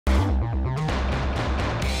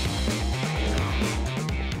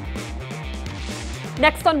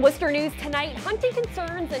Next on Worcester News tonight, hunting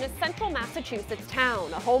concerns in a central Massachusetts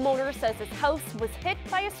town. A homeowner says his house was hit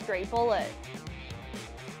by a stray bullet.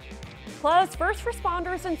 Plus, first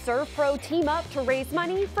responders and ServPro team up to raise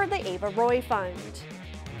money for the Ava Roy Fund.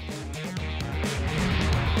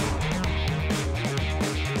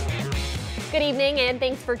 Good evening and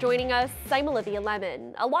thanks for joining us. I'm Olivia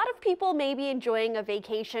Lemon. A lot of people may be enjoying a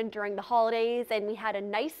vacation during the holidays, and we had a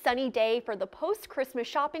nice sunny day for the post-Christmas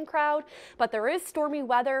shopping crowd, but there is stormy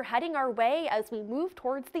weather heading our way as we move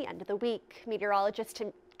towards the end of the week. Meteorologist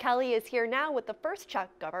Tim Kelly is here now with the first check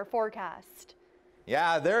of our forecast.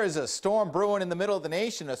 Yeah, there is a storm brewing in the middle of the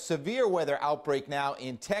nation, a severe weather outbreak now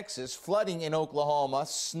in Texas, flooding in Oklahoma,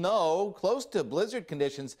 snow, close to blizzard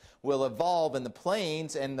conditions will evolve in the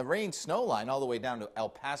plains and the rain snow line all the way down to El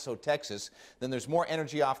Paso, Texas. Then there's more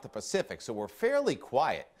energy off the Pacific, so we're fairly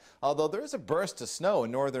quiet. Although there is a burst of snow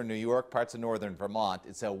in northern New York, parts of northern Vermont.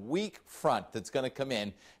 It's a weak front that's going to come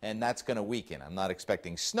in, and that's going to weaken. I'm not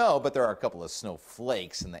expecting snow, but there are a couple of snow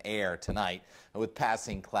flakes in the air tonight with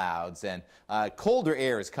passing clouds, and colder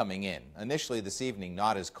air is coming in. Initially this evening,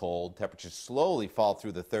 not as cold. Temperatures slowly fall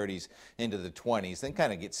through the 30s into the 20s, then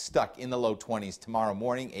kind of get stuck in the low 20s tomorrow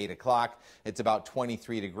morning, 8 o'clock. It's about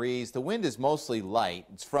 23 degrees. The wind is mostly light.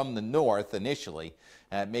 It's from the north initially.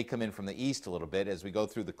 It may come in from the east a little bit as we go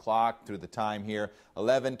through the clock, through the time here.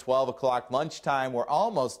 11, 12 o'clock, lunchtime, we're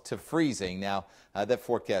almost to freezing. Now, that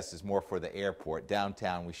forecast is more for the airport.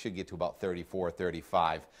 Downtown, we should get to about 34,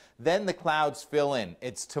 35. Then the clouds fill in.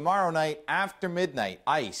 It's tomorrow night after midnight,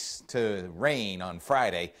 ice to rain on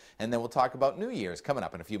Friday. And then we'll talk about New Year's coming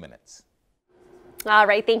up in a few minutes. All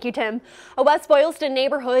right, thank you, Tim. A West Boylston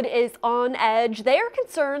neighborhood is on edge. They are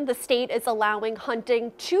concerned the state is allowing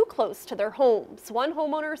hunting too close to their homes. One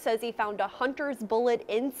homeowner says he found a hunter's bullet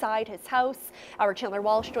inside his house. Our Chandler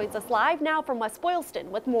Walsh joins us live now from West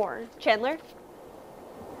Boylston with more. Chandler?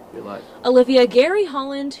 You're live. Olivia, Gary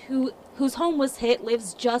Holland, whose home was hit,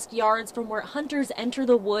 lives just yards from where hunters enter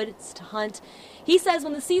the woods to hunt. He says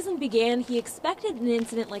when the season began, he expected an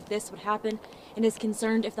incident like this would happen and is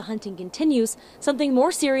concerned if the hunting continues, something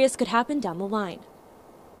more serious could happen down the line.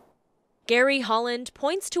 Gary Holland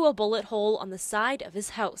points to a bullet hole on the side of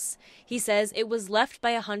his house. He says it was left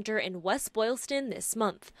by a hunter in West Boylston this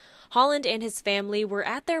month. Holland and his family were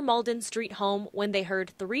at their Malden Street home when they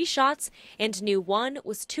heard 3 shots and knew one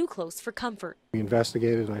was too close for comfort. We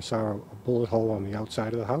investigated and I saw a bullet hole on the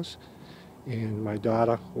outside of the house, and my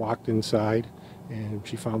daughter walked inside and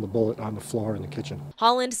she found the bullet on the floor in the kitchen.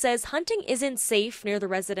 Holland says hunting isn't safe near the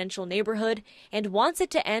residential neighborhood and wants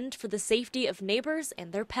it to end for the safety of neighbors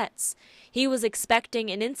and their pets. He was expecting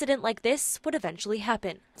an incident like this would eventually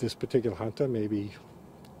happen. This particular hunter maybe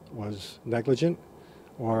was negligent,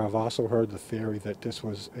 or I've also heard the theory that this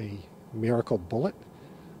was a miracle bullet.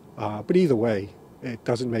 But either way, it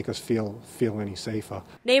doesn't make us feel any safer.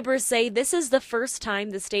 Neighbors say this is the first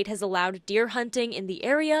time the state has allowed deer hunting in the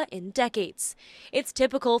area in decades. It's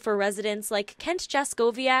typical for residents like Kent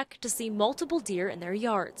Jaskowiak to see multiple deer in their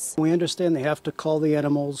yards. We understand they have to cull the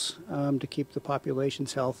animals to keep the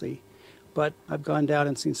populations healthy, but I've gone down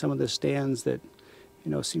and seen some of the stands that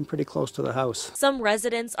seem pretty close to the house. Some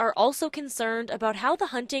residents are also concerned about how the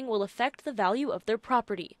hunting will affect the value of their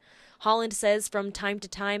property. Holland says from time to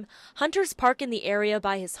time, hunters park in the area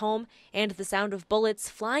by his home, and the sound of bullets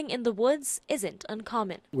flying in the woods isn't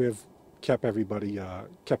uncommon. We've kept everybody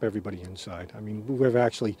inside. I mean, we've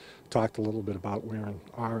actually talked a little bit about wearing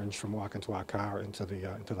orange from walking to our car into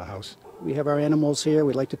the house. We have our animals here.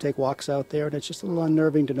 We like to take walks out there, and it's just a little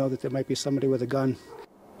unnerving to know that there might be somebody with a gun.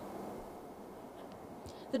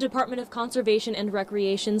 The Department of Conservation and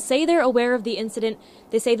Recreation say they're aware of the incident.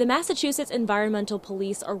 They say the Massachusetts Environmental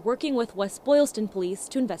Police are working with West Boylston Police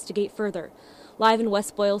to investigate further. Live in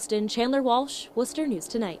West Boylston, Chandler Walsh, Worcester News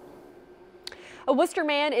Tonight. A Worcester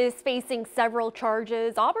man is facing several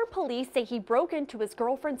charges. Auburn police say he broke into his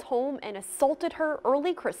girlfriend's home and assaulted her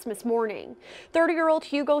early Christmas morning. 30-year-old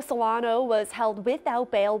Hugo Solano was held without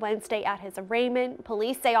bail Wednesday at his arraignment.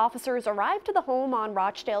 Police say officers arrived to the home on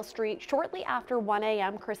Rochdale Street shortly after 1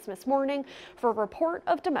 a.m. Christmas morning for a report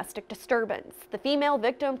of domestic disturbance. The female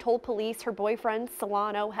victim told police her boyfriend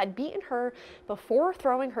Solano had beaten her before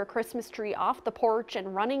throwing her Christmas tree off the porch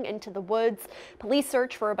and running into the woods. Police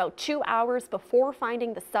searched for about 2 hours before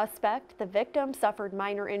finding the suspect. The victim suffered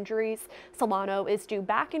minor injuries. Solano is due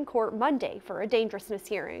back in court Monday for a dangerousness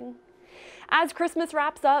hearing. As Christmas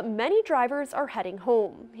wraps up, many drivers are heading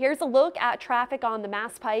home. Here's a look at traffic on the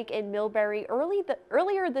Mass Pike in Millbury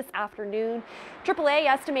earlier this afternoon. AAA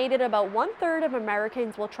estimated about 1/3 of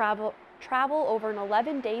Americans will travel travel over an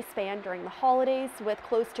 11-day span during the holidays, with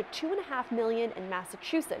close to 2.5 million in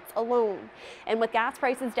Massachusetts alone. And with gas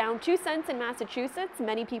prices down 2 cents in Massachusetts,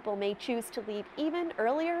 many people may choose to leave even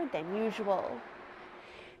earlier than usual.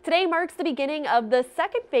 Today marks the beginning of the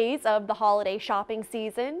second phase of the holiday shopping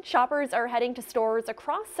season. Shoppers are heading to stores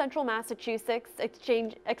across central Massachusetts,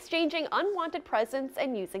 exchanging unwanted presents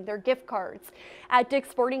and using their gift cards. At Dick's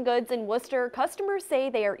Sporting Goods in Worcester, customers say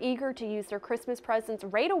they are eager to use their Christmas presents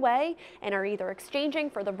right away and are either exchanging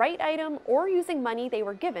for the right item or using money they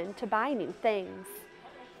were given to buy new things.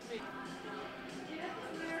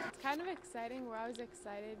 It's kind of exciting. We're always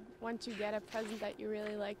excited once you get a present that you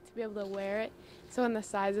really like to be able to wear it. So when the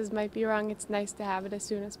sizes might be wrong, it's nice to have it as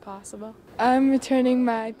soon as possible. I'm returning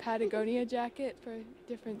my Patagonia jacket for a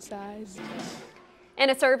different size.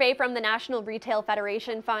 And a survey from the National Retail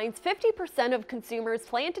Federation finds 50% of consumers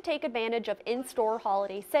plan to take advantage of in-store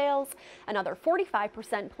holiday sales. Another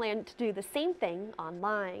 45% plan to do the same thing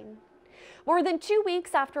online. More than 2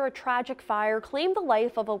 weeks after a tragic fire claimed the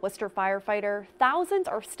life of a Worcester firefighter, thousands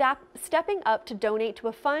are stepping up to donate to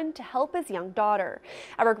a fund to help his young daughter.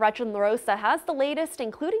 Our Gretchen LaRosa has the latest,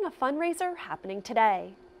 including a fundraiser happening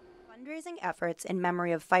today. Fundraising efforts in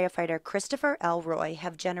memory of firefighter Christopher L. Roy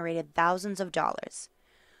have generated thousands of dollars.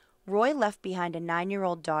 Roy left behind a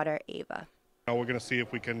 9-year-old daughter, Ava. We're going to see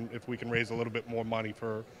if we can raise a little bit more money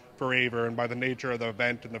for Ava, and by the nature of the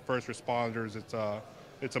event and the first responders,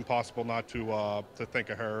 it's impossible not to think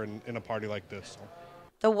of her in a party like this. So.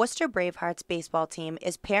 The Worcester Bravehearts baseball team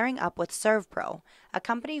is pairing up with ServPro, a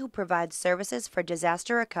company who provides services for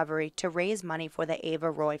disaster recovery, to raise money for the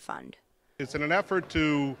Ava Roy Fund. It's in an effort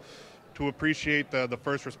to appreciate the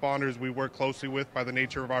first responders we work closely with by the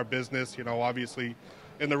nature of our business. You know, obviously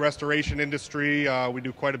in the restoration industry, we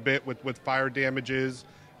do quite a bit with fire damages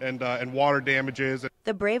and water damages.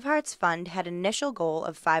 The Bravehearts Fund had an initial goal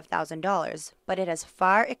of $5,000, but it has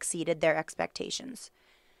far exceeded their expectations.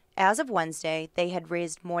 As of Wednesday, they had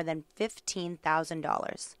raised more than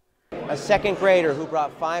 $15,000. A second grader who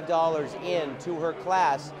brought $5 in to her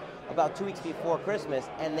class about 2 weeks before Christmas,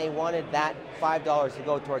 and they wanted that $5 to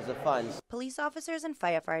go towards the funds. Police officers and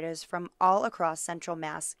firefighters from all across Central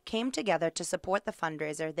Mass came together to support the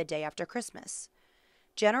fundraiser the day after Christmas.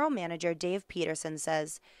 General Manager Dave Peterson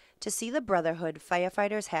says, "To see the brotherhood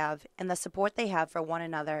firefighters have and the support they have for one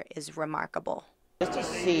another is remarkable." Just to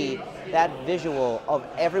see that visual of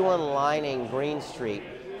everyone lining Green Street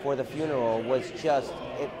for the funeral was just,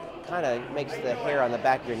 it kind of makes the hair on the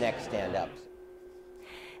back of your neck stand up.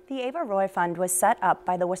 The Ava Roy Fund was set up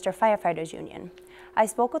by the Worcester Firefighters Union. I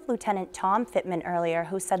spoke with Lieutenant Tom Fittman earlier,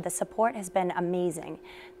 who said the support has been amazing.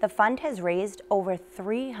 The fund has raised over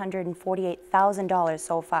 $348,000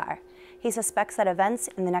 so far. He suspects that events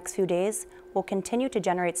in the next few days will continue to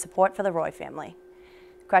generate support for the Roy family.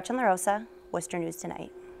 Gretchen LaRosa, Worcester News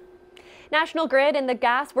Tonight. National Grid and the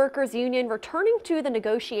Gas Workers Union returning to the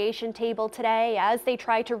negotiation table today as they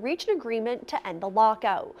try to reach an agreement to end the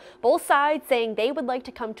lockout. Both sides saying they would like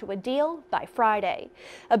to come to a deal by Friday.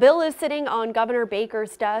 A bill is sitting on Governor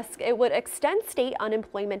Baker's desk. It would extend state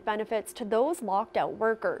unemployment benefits to those locked out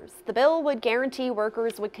workers. The bill would guarantee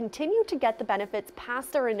workers would continue to get the benefits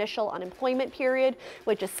past their initial unemployment period,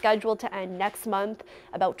 which is scheduled to end next month.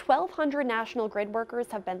 About 1,200 National Grid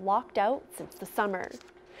workers have been locked out since the summer.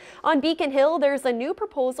 On Beacon Hill, there's a new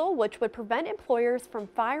proposal which would prevent employers from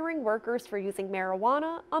firing workers for using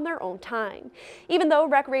marijuana on their own time. Even though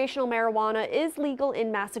recreational marijuana is legal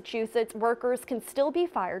in Massachusetts, workers can still be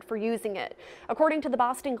fired for using it. According to the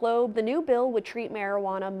Boston Globe, the new bill would treat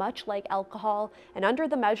marijuana much like alcohol, and under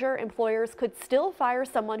the measure, employers could still fire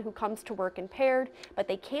someone who comes to work impaired, but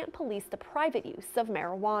they can't police the private use of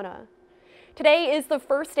marijuana. Today is the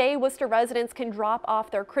first day Worcester residents can drop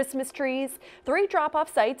off their Christmas trees. 3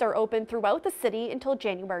 drop-off sites are open throughout the city until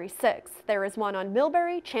January 6th. There is one on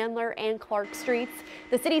Millbury, Chandler, and Clark Streets.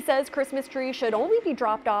 The city says Christmas trees should only be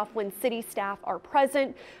dropped off when city staff are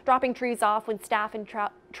present. Dropping trees off when staff and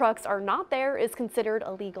trucks are not there is considered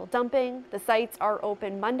illegal dumping. The sites are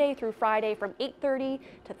open Monday through Friday from 8:30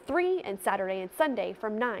 to 3 and Saturday and Sunday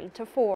from 9 to 4.